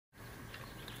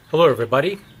Hello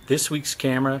everybody, this week's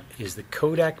camera is the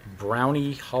Kodak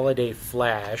Brownie Holiday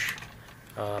Flash.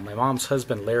 My mom's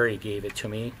husband Larry gave it to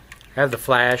me. I have the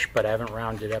flash, but I haven't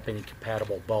rounded up any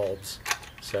compatible bulbs,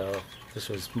 so this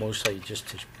was mostly just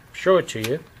to show it to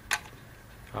you.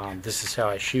 This is how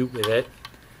I shoot with it.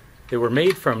 They were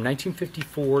made from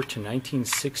 1954 to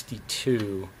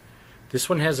 1962. This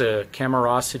one has a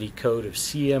camerosity code of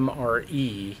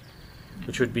CMRE,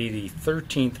 which would be the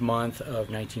 13th month of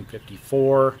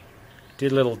 1954.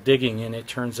 Did a little digging in it.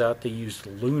 Turns out they used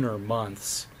lunar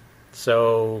months.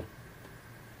 So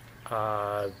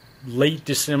late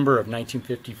December of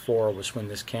 1954 was when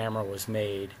this camera was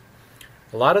made.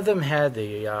 A lot of them had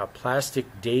the plastic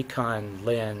Dacon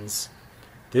lens.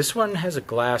 This one has a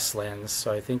glass lens,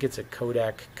 so I think it's a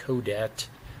Kodak Kodet.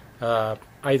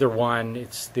 Either one,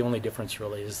 it's the only difference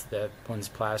really is that one's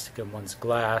plastic and one's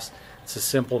glass. It's a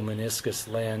simple meniscus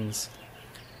lens.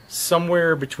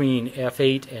 Somewhere between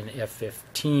f8 and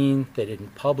f15. They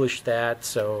didn't publish that,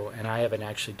 so, and I haven't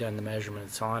actually done the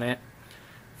measurements on it.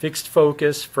 Fixed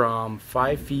focus from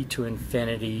 5 feet to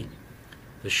infinity.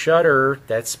 The shutter,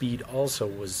 that speed also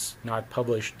was not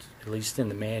published, at least in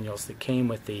the manuals that came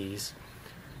with these.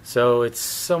 So it's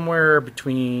somewhere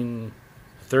between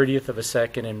 1/30th of a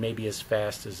second and maybe as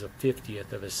fast as a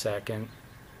 50th of a second.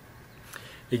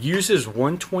 It uses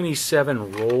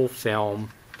 127 roll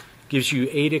film, gives you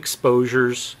 8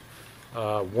 exposures,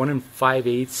 1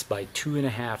 5/8 by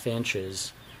 2.5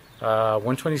 inches.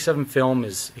 127 film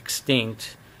is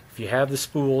extinct. If you have the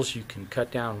spools, you can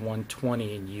cut down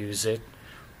 120 and use it,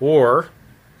 or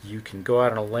you can go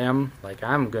out on a limb like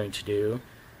I'm going to do.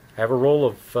 I have a roll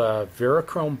of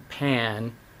Verichrome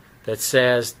pan that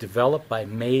says developed by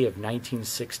May of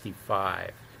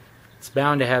 1965. It's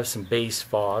bound to have some base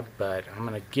fog, but I'm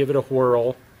going to give it a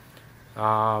whirl,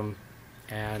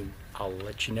 and I'll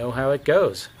let you know how it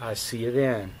goes. I'll see you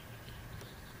then.